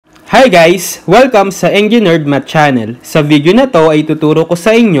Hi guys! Welcome sa enginerdmath channel. Sa video na to ay tuturo ko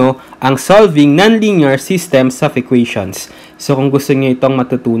sa inyo ang solving nonlinear systems of equations. So kung gusto niyo itong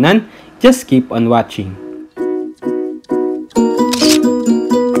matutunan, just keep on watching.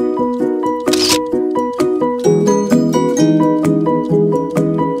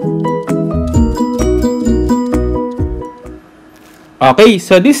 Okay,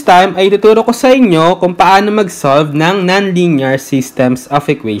 so this time ay tuturo ko sa inyo kung paano mag-solve ng nonlinear systems of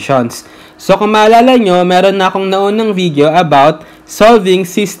equations. So kung maalala nyo, meron na akong naunang video about solving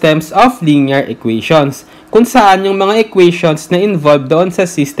systems of linear equations, kung saan yung mga equations na involved doon sa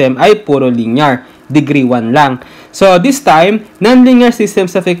system ay puro linear, degree 1 lang. So this time, nonlinear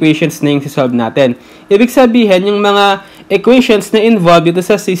systems of equations na yung solve natin. Ibig sabihin, yung mga equations na involved dito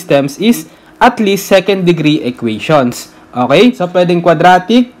sa systems is at least second degree equations. Okay? So, pwedeng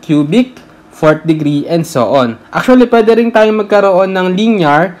quadratic, cubic, fourth degree, and so on. Actually, pwede rin tayong magkaroon ng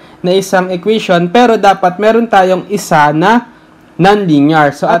linear na isang equation, pero dapat meron tayong isa na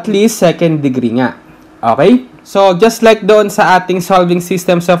non-linear. So, at least second degree nga. Okay? So, just like doon sa ating solving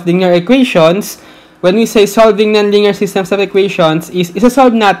systems of linear equations, when we say solving non-linear systems of equations, is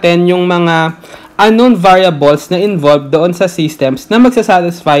isa-solve natin yung mga unknown variables na involved doon sa systems na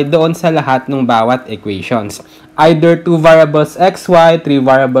magsasatisfy doon sa lahat ng bawat equations. Either 2 variables xy, 3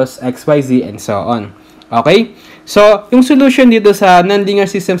 variables xyz, and so on. Okay? So, yung solution dito sa nonlinear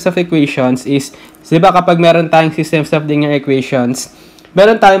systems of equations is, diba kapag meron tayong systems of linear equations,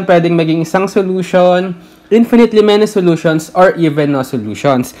 meron tayong pwedeng maging isang solution, infinitely many solutions, or even no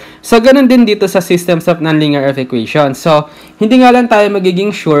solutions. So, ganun din dito sa systems of nonlinear equations. So, hindi nga lang tayo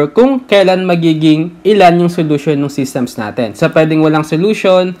magiging sure kung kailan magiging ilan yung solution ng systems natin. So, pwedeng walang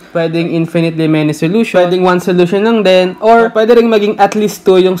solution, pwedeng infinitely many solution, pwedeng one solution lang din, or pwede rin maging at least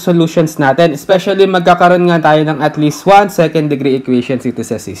 2 yung solutions natin. Especially, magkakaroon nga tayo ng at least 1 second degree equations dito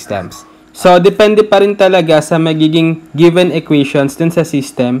sa systems. So, depende pa rin talaga sa magiging given equations dun sa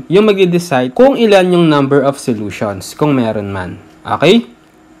system yung mag-decide kung ilan yung number of solutions, kung meron man. Okay?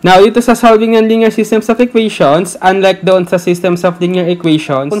 Now, dito sa solving ng linear systems of equations, unlike doon sa systems of linear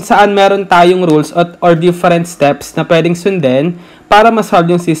equations, kung saan meron tayong rules or different steps na pwedeng sundin para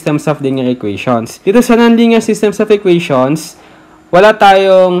ma-solve yung systems of linear equations. Dito sa non-linear systems of equations, wala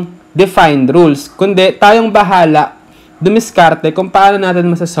tayong defined rules, kundi tayong bahala dumiskarte kung paano natin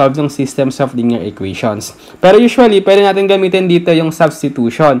masasolve yung systems of linear equations. Pero usually, pwede natin gamitin dito yung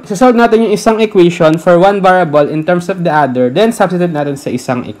substitution. Sasolve natin yung isang equation for one variable in terms of the other, then substitute natin sa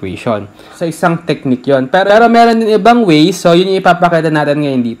isang equation. So, isang technique yon. Pero meron din ibang ways, so yun yung ipapakita natin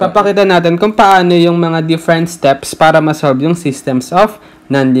ngayon dito. Ipapakita natin kung paano yung mga different steps para masolve yung systems of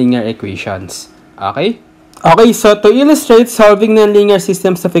nonlinear equations. Okay? Okay, so to illustrate solving nonlinear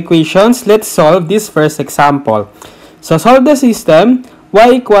systems of equations, let's solve this first example. So, solve the system,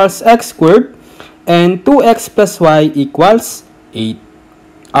 y equals x squared, and 2x plus y equals 8.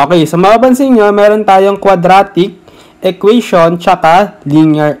 Okay, so mapapansin nyo, meron tayong quadratic equation, tsaka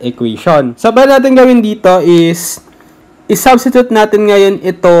linear equation. So, pwede natin gawin dito is, i-substitute natin ngayon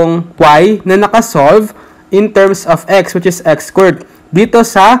itong y na nakasolve in terms of x, which is x squared, dito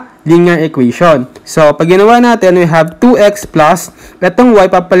sa linear equation. So, pag ginawa natin, we have 2x plus, itong y,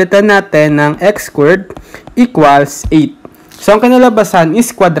 papalitan natin ng x squared equals 8. So, ang kinalabasan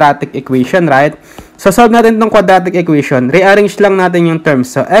is quadratic equation, right? So, solve natin itong quadratic equation. Rearrange lang natin yung terms.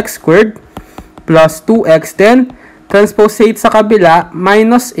 So, x squared plus 2x, then transpose 8 sa kabila,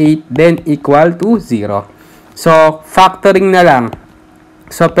 minus 8, then equal to 0. So, factoring na lang.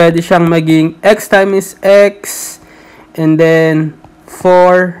 So, pwede siyang maging x times x, and then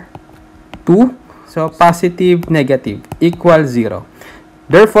 4, 2. So, positive, negative, equal 0.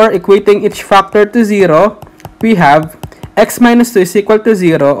 Therefore, equating each factor to 0, we have x minus 2 is equal to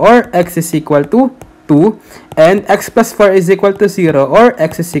 0 or x is equal to 2, and x plus 4 is equal to 0 or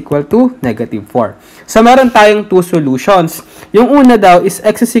x is equal to negative 4. So, meron tayong 2 solutions. Yung una daw is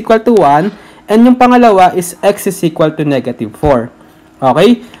x is equal to 1, and yung pangalawa is x is equal to negative 4.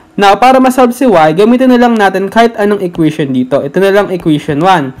 Okay? Now, para masolve si y, gamitin na lang natin kahit anong equation dito. Ito na lang equation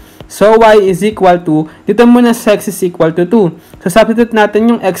 1. So, y is equal to, dito muna sa x is equal to 2. So, substitute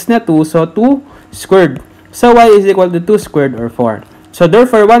natin yung x na 2, so 2 squared. So, y is equal to 2 squared or 4. So,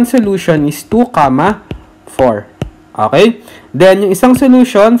 therefore, one solution is 2, 4. Okay? Then, yung isang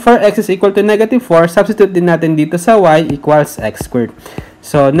solution for x is equal to negative 4, substitute din natin dito sa y equals x squared.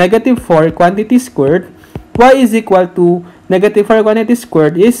 So, negative 4 quantity squared, y is equal to negative 4 quantity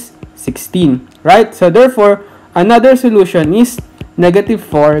squared is 16. Right? So, therefore, another solution is negative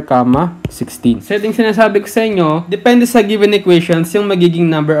 4, 16. So, yung sinasabi ko sa inyo, depende sa given equations yung magiging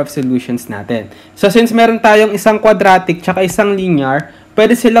number of solutions natin. So, since meron tayong isang quadratic tsaka isang linear,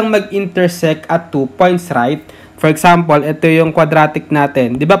 pwede silang mag-intersect at 2 points, right? For example, ito yung quadratic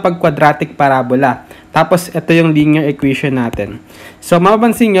natin. Di ba pag quadratic parabola? Tapos, ito yung linear equation natin. So,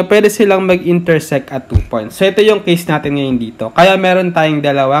 mapapansin nyo, pwede silang mag-intersect at 2 points. So, ito yung case natin ngayon dito. Kaya meron tayong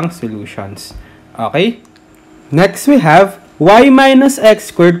dalawang solutions. Okay? Next, we have y minus x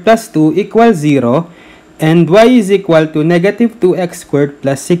squared plus 2 equals 0 and y is equal to negative 2x squared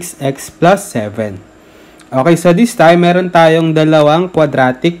plus 6x plus 7. Okay, so this time, meron tayong dalawang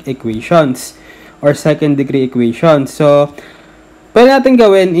quadratic equations or second degree equation. So, pwede natin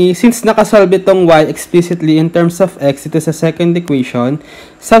gawin since nakasolve itong y explicitly in terms of x dito sa second equation,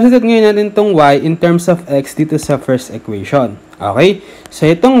 substitute ngayon natin itong y in terms of x dito sa first equation. Okay? So,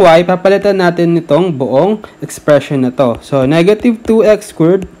 itong y, papalitan natin itong buong expression na to. So, negative 2x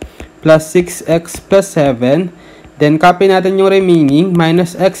squared plus 6x plus 7. Then, copy natin yung remaining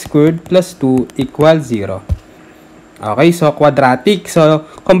minus x squared plus 2 equals 0. Okay, so quadratic. So,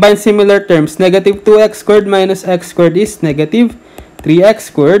 combine similar terms. Negative 2x squared minus x squared is negative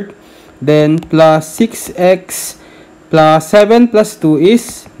 3x squared. Then, plus 6x plus 7 plus 2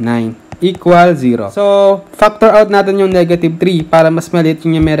 is 9 equal 0. So, factor out natin yung negative 3 para mas maliit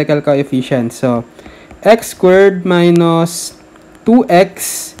yung numerical coefficient. So, x squared minus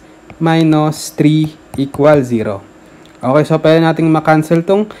 2x minus 3 equal 0. Okay, so pwede natin makancel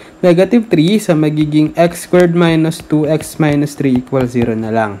tong negative 3 sa magiging x squared minus 2x minus 3 equals 0 na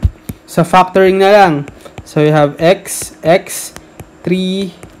lang. So, factoring na lang. So, you have x,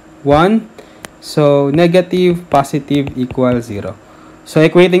 3, 1. So, negative, positive equals 0. So,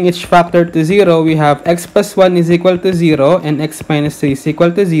 equating each factor to 0, we have x plus 1 is equal to 0 and x minus 3 is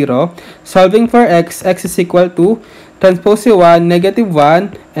equal to 0. Solving for x is equal to transpose 1, negative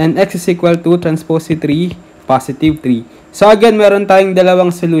 1, and x is equal to transpose 3, positive 3. So, again, meron tayong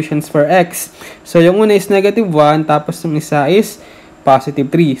dalawang solutions for x. So, yung una is negative 1, tapos yung isa is positive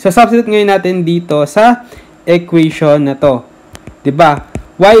 3. So, substitute ngayon natin dito sa equation na to. Diba?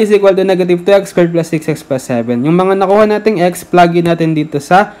 Y is equal to negative 2x squared plus 6x plus 7. Yung mga nakuha nating x, plug in natin dito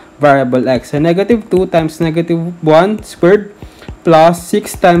sa variable x. So, negative 2 times negative 1 squared plus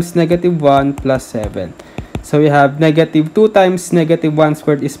 6 times negative 1 plus 7. So, we have negative 2 times negative 1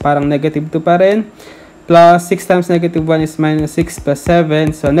 squared is parang negative 2 pa rin. Plus 6 times negative 1 is minus 6 plus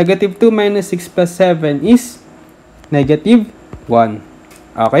 7. So, negative 2 minus 6 plus 7 is negative 1.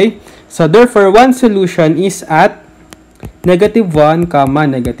 Okay? So, therefore, one solution is at negative 1,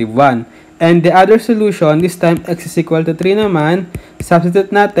 negative 1. And the other solution, this time x is equal to 3 naman.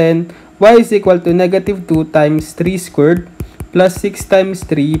 Substitute natin, y is equal to negative 2 times 3 squared plus 6 times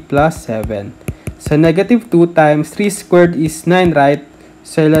 3 plus 7. So, negative 2 times 3 squared is 9, right?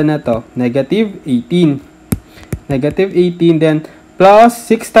 So, ilan na to? Negative 18. Negative 18, then plus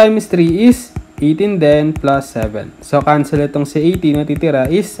 6 times 3 is 18, then plus 7. So, cancel itong si 18, natitira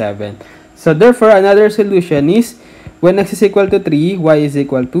is 7. So, therefore, another solution is when x is equal to 3, y is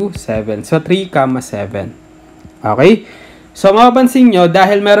equal to 7. So, 3, 7. Okay? So, mapapansin nyo,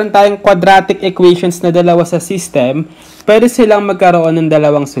 dahil meron tayong quadratic equations na dalawa sa system, pwede silang magkaroon ng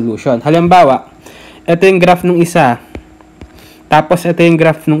dalawang solution. Halimbawa, ito yung graph ng isa. Tapos, ito yung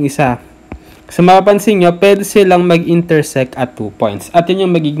graph nung isa. So, mapapansin nyo, pwede silang mag-intersect at 2 points. At yun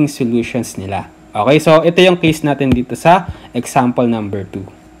yung magiging solutions nila. Okay? So, ito yung case natin dito sa example number 2.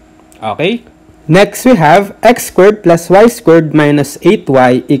 Okay? Next, we have x squared plus y squared minus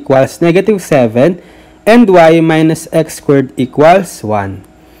 8y equals negative 7 and y minus x squared equals 1.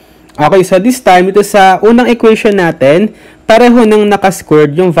 Okay, so this time, ito sa unang equation natin, pareho nang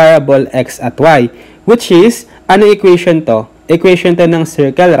nakasquared yung variable x at y. Which is, ano equation to? Equation to ng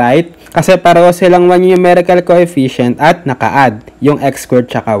circle, right? Kasi pareho silang one numerical coefficient at naka-add yung x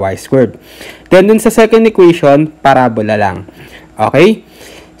squared tsaka y squared. Then, dun sa second equation, parabola lang. Okay?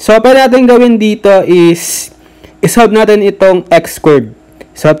 So, pwede natin gawin dito is, isolve natin itong x squared.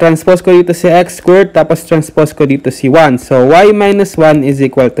 So, transpose ko dito si x squared, tapos transpose ko dito si 1. So, y minus 1 is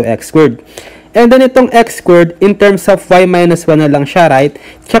equal to x squared. And then, itong x squared, in terms of y minus 1 na lang siya, right?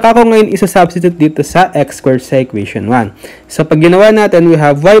 Tsaka ko ngayon isa-substitute dito sa x squared sa equation 1. So, pag ginawa natin, we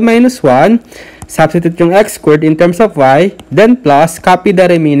have y minus 1, substitute yung x squared in terms of y, then plus, copy the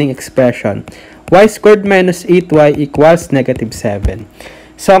remaining expression. Y squared minus 8y equals negative 7.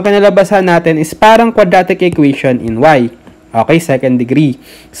 So, ang kinalabasan natin is parang quadratic equation in y. Okay, second degree.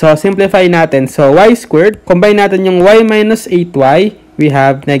 So, simplify natin. So, y squared, combine natin yung y minus 8y, we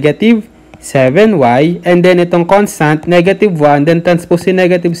have negative 7y, and then itong constant, negative 1, then transpose si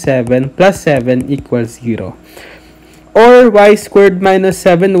negative 7 plus 7 equals 0. Or y squared minus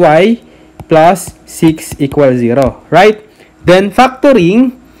 7y plus 6 equals 0, right? Then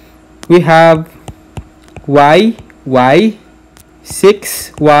factoring, we have y,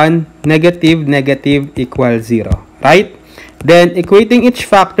 6, 1, negative, negative equals 0. Right? Then, equating each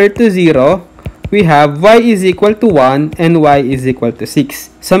factor to 0, we have y is equal to 1 and y is equal to 6.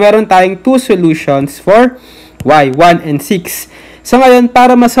 So, meron tayong two solutions for y, 1 and 6. So, ngayon,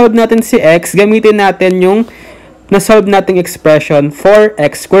 para masolve natin si x, gamitin natin yung na-solve nating expression for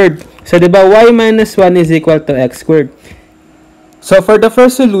x squared. So, diba, y minus 1 is equal to x squared. So, for the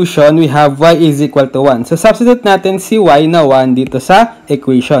first solution, we have y is equal to 1. So, substitute natin si y na 1 dito sa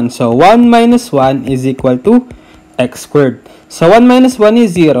equation. So, 1 minus 1 is equal to x squared. So, 1 minus 1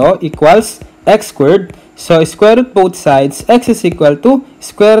 is 0 equals x squared. So, square root both sides, x is equal to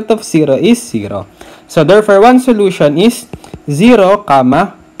square root of 0 is 0. So, therefore, one solution is 0,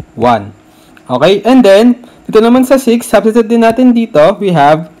 1. Okay? And then, dito naman sa 6, substitute din natin dito, we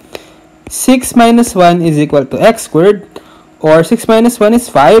have 6 minus 1 is equal to x squared. Or 6 minus 1 is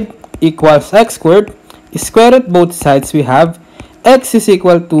 5 equals x squared. Square root both sides, we have x is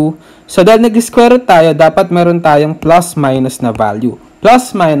equal to, so dahil nag-square root tayo, dapat meron tayong plus minus na value.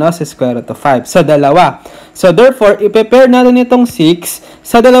 Plus minus square root of 5. So, dalawa. So, therefore, i-prepare natin itong 6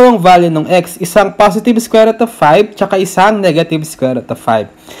 sa dalawang value ng x. Isang positive square root of 5, tsaka isang negative square root of 5.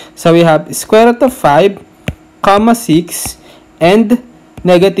 So, we have square root of 5, 6, and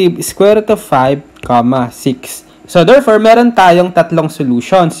negative square root of 5, 6. So, therefore, meron tayong tatlong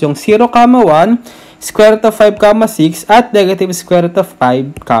solutions. Yung 0, 1, square root of 5, 6, at negative square root of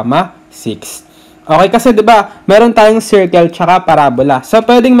 5, 6. Okay, kasi diba, meron tayong circle tsaka parabola. So,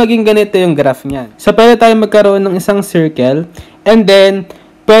 pwedeng maging ganito yung graph niyan. So, pwede tayong magkaroon ng isang circle, and then,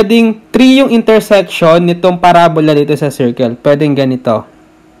 pwedeng 3 yung intersection nitong parabola dito sa circle. Pwedeng ganito.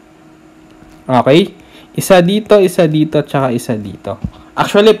 Okay? Isa dito, tsaka isa dito.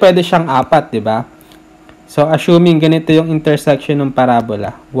 Actually, pwede siyang 4, diba? So, assuming ganito yung intersection ng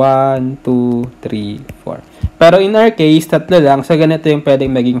parabola. 1, 2, 3, 4. Pero in our case, tatlo lang. So, ganito yung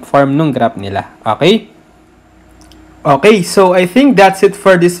pwedeng maging form ng graph nila. Okay? Okay, so I think that's it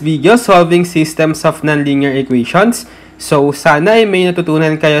for this video, solving systems of nonlinear equations. So, sana ay may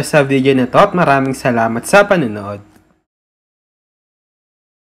natutunan kayo sa video na to at maraming salamat sa panonood.